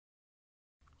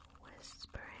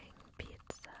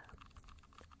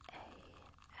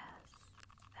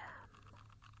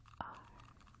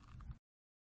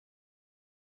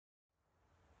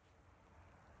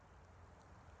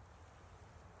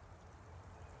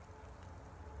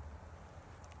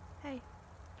Hey,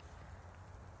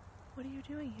 what are you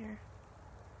doing here?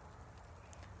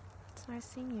 It's nice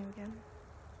seeing you again.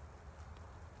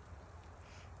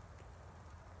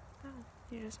 Oh,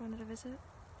 you just wanted to visit?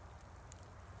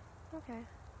 Okay.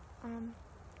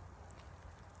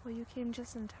 Well, you came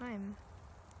just in time.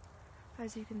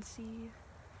 As you can see,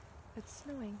 it's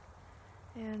snowing,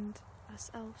 and us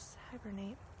elves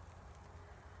hibernate.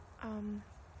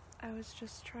 I was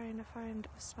just trying to find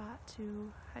a spot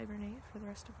to hibernate for the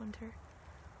rest of winter.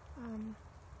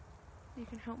 You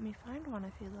can help me find one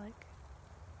if you'd like.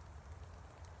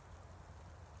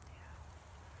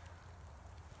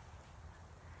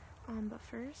 Yeah. But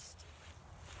first,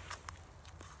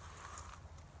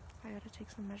 I gotta take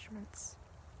some measurements.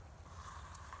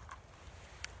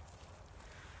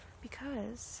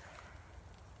 Because,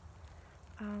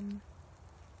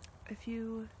 if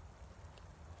you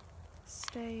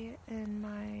stay in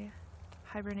my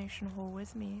hibernation hole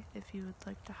with me, if you would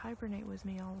like to hibernate with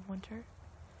me all of winter,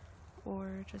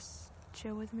 or just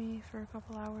chill with me for a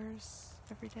couple hours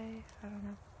every day, I don't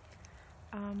know.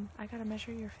 I gotta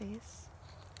measure your face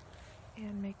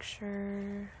and make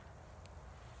sure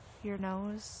your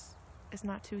nose is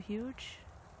not too huge,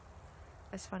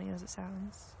 as funny as it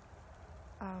sounds.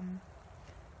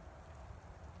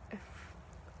 If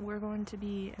we're going to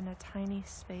be in a tiny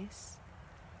space,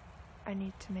 I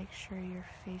need to make sure your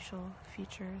facial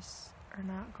features are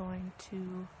not going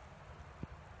to,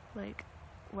 like,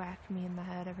 whack me in the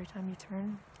head every time you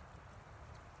turn.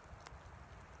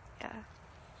 Yeah.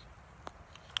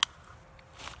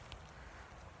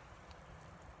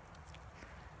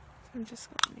 So I'm just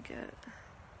going to get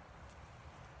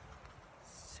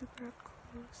super up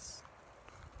close.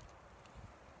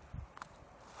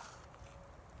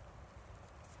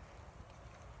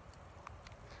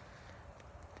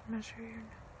 Measure your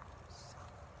nose.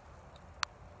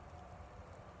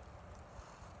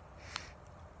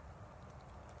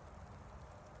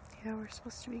 Yeah, we're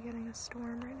supposed to be getting a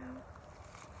storm right now.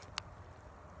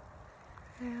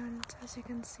 And as you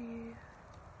can see,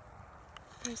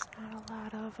 there's not a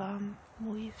lot of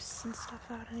leaves and stuff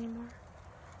out anymore.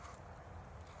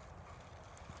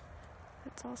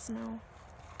 It's all snow.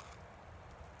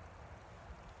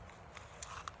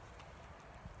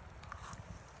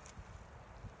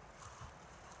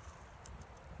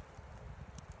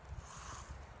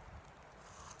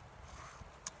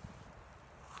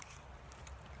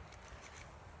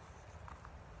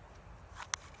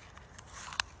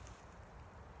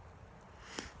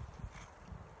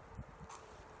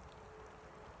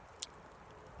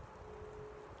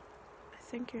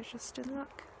 I think you're just in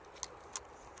luck.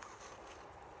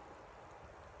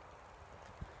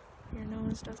 Your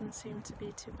nose doesn't seem to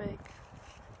be too big.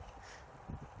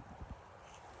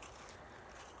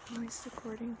 At least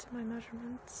according to my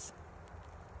measurements.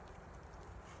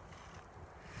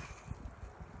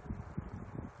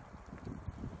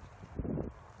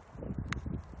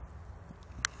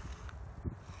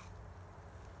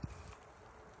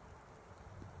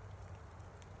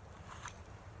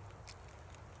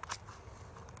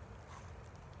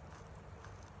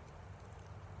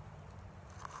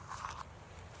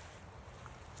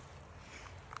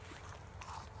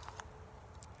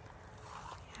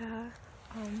 Yeah,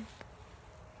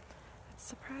 it's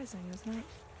surprising, isn't it?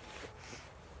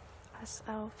 Us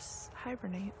elves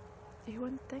hibernate. You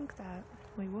wouldn't think that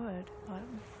we would, but,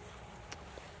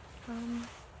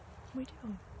 we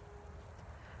do.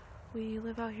 We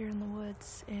live out here in the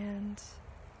woods, and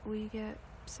we get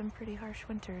some pretty harsh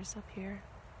winters up here,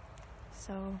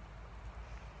 so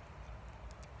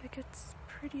it gets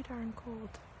pretty darn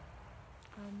cold.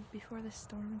 Before this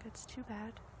storm gets too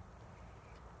bad,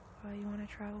 you want to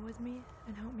travel with me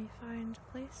and help me find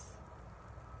a place?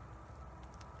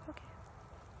 Okay.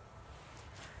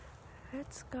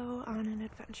 Let's go on an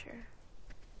adventure.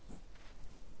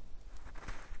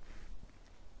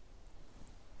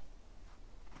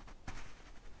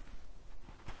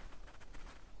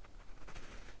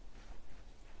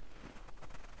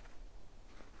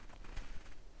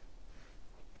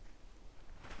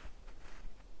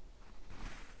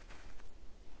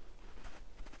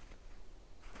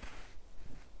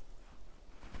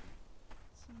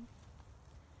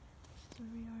 Where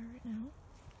we are right now.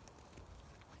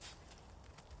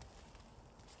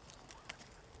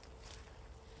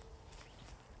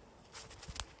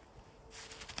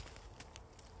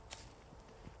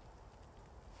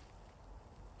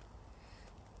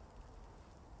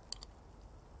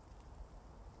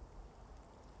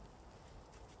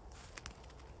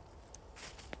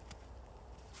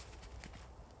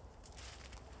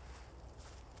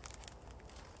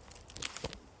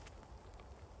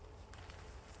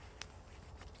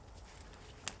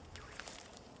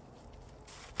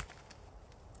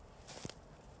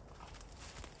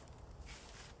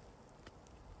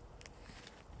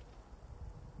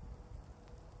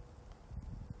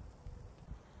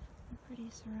 pretty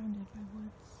surrounded by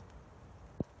woods.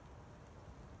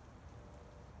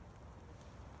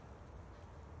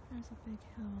 There's a big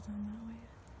hill down that way.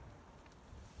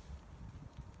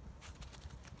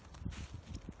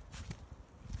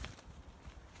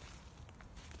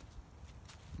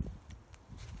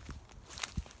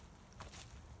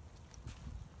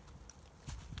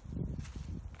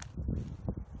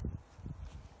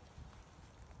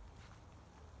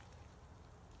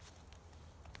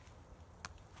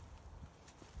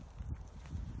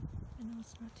 I know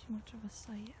it's not too much of a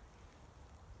sight.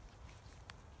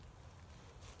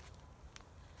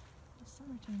 In the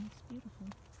summertime, it's beautiful.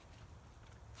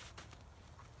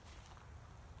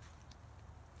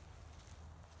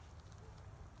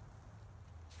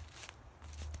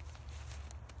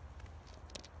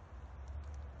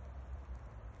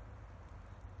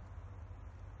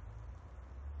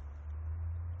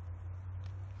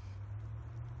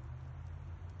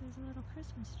 There's a little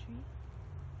Christmas tree.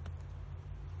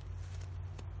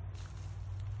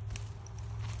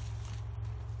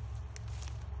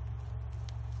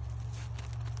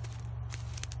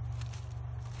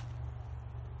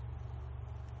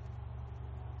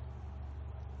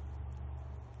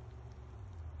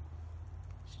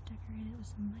 Should decorate it with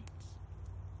some lights.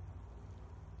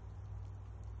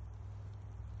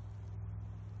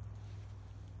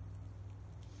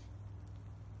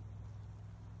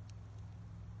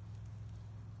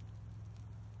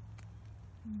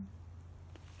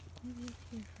 Maybe up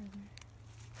here further.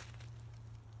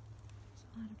 There's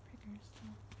a lot of prickers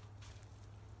still.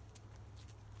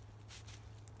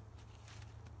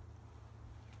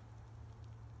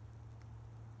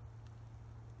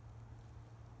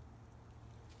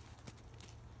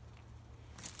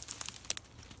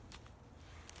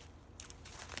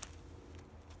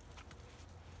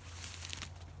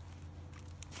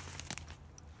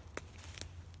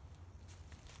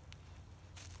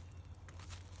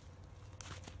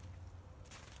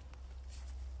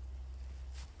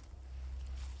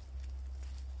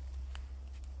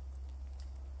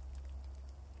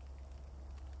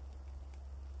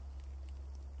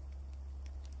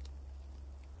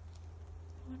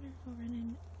 I wonder if I'll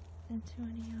run into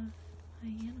any of my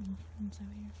animal friends out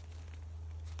here.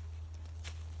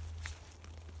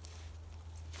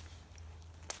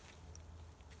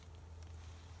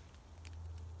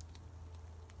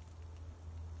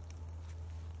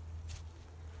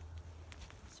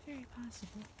 It's very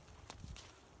possible.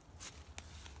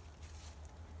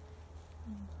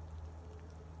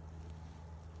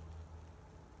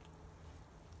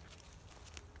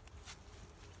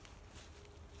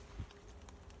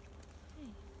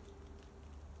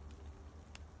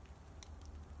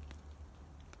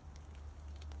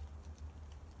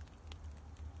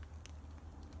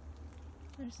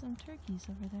 There's some turkeys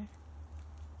over there.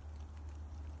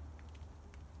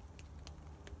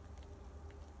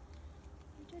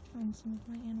 I did find some of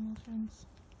my animal friends.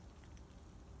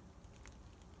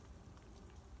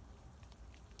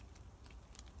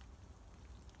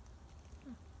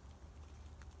 Huh.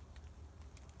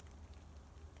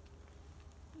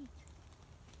 Neat.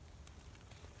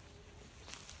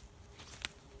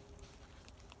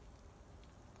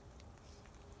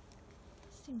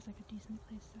 Seems like a decent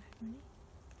place to hibernate.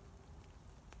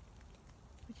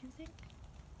 What do you think?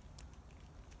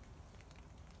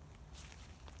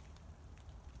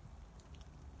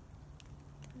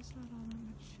 There's not all that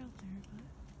much shelter, but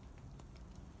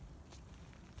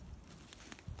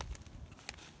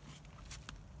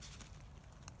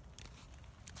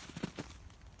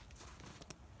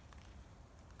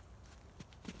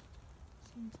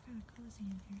seems kind of cozy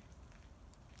in here.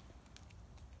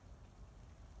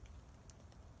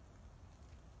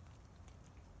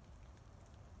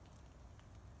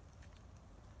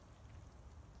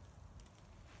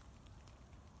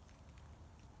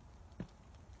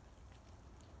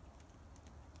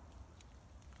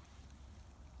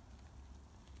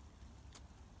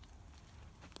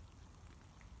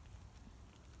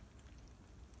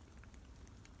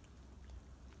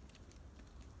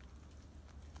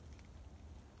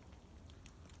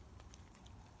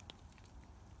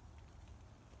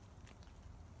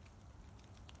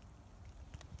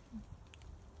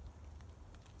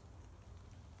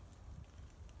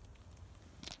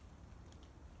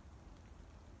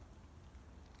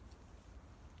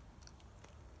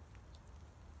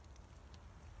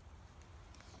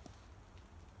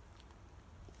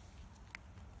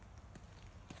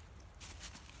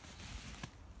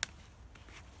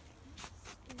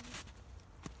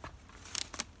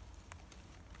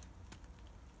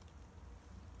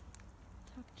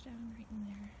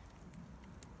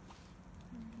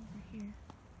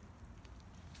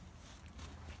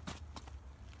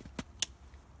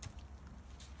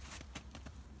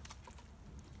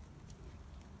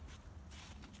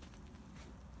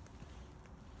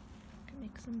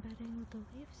 some bedding with the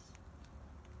leaves.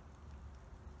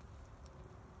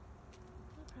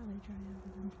 They'll probably dry out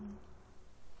eventually.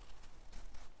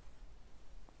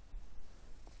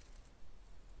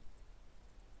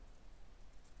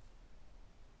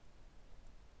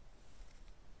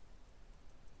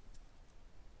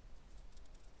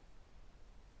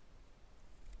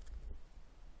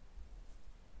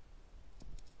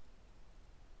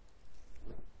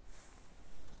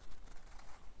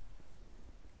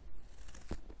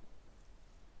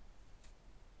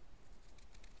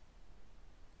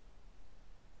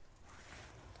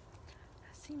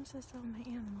 Seems as though my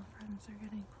animal friends are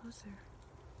getting closer.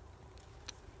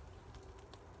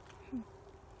 I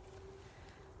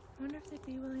wonder if they'd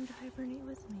be willing to hibernate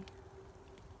with me.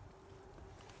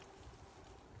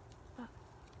 But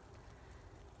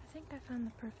I think I found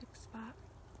the perfect spot.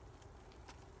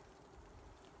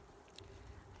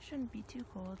 It shouldn't be too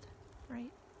cold,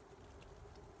 right?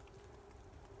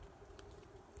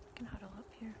 I can huddle up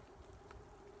here.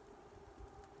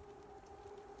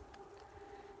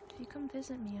 If you come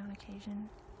visit me on occasion,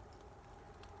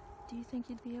 do you think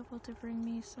you'd be able to bring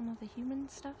me some of the human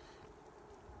stuff?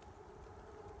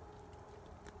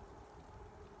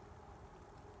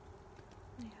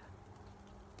 Yeah.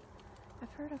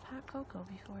 I've heard of hot cocoa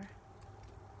before.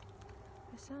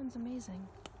 It sounds amazing.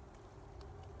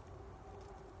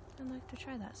 I'd like to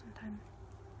try that sometime.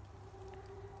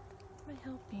 Might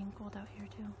help being cold out here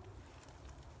too.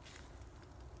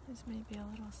 This may be a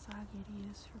little soggy to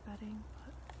use for bedding,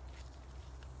 but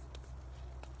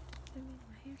I mean,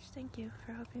 a huge thank you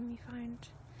for helping me find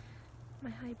my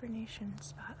hibernation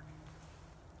spot.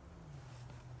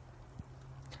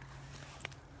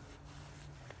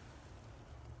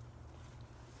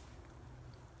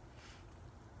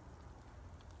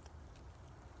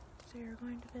 So you're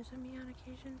going to visit me on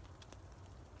occasion?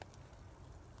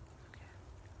 Okay.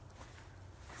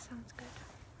 Sounds good.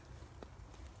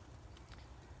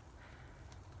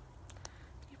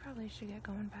 You probably should get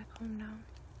going back home now.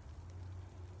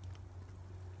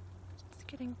 It's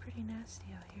getting pretty nasty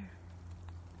out here.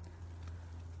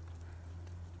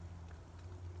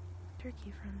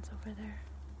 Turkey friends over there.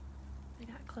 They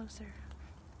got closer.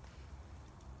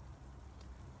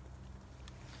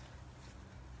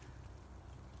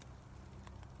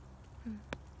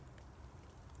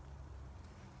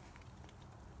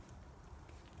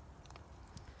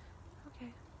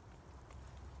 Okay.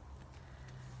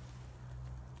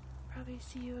 Probably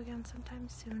see you again sometime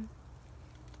soon.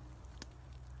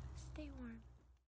 Stay warm.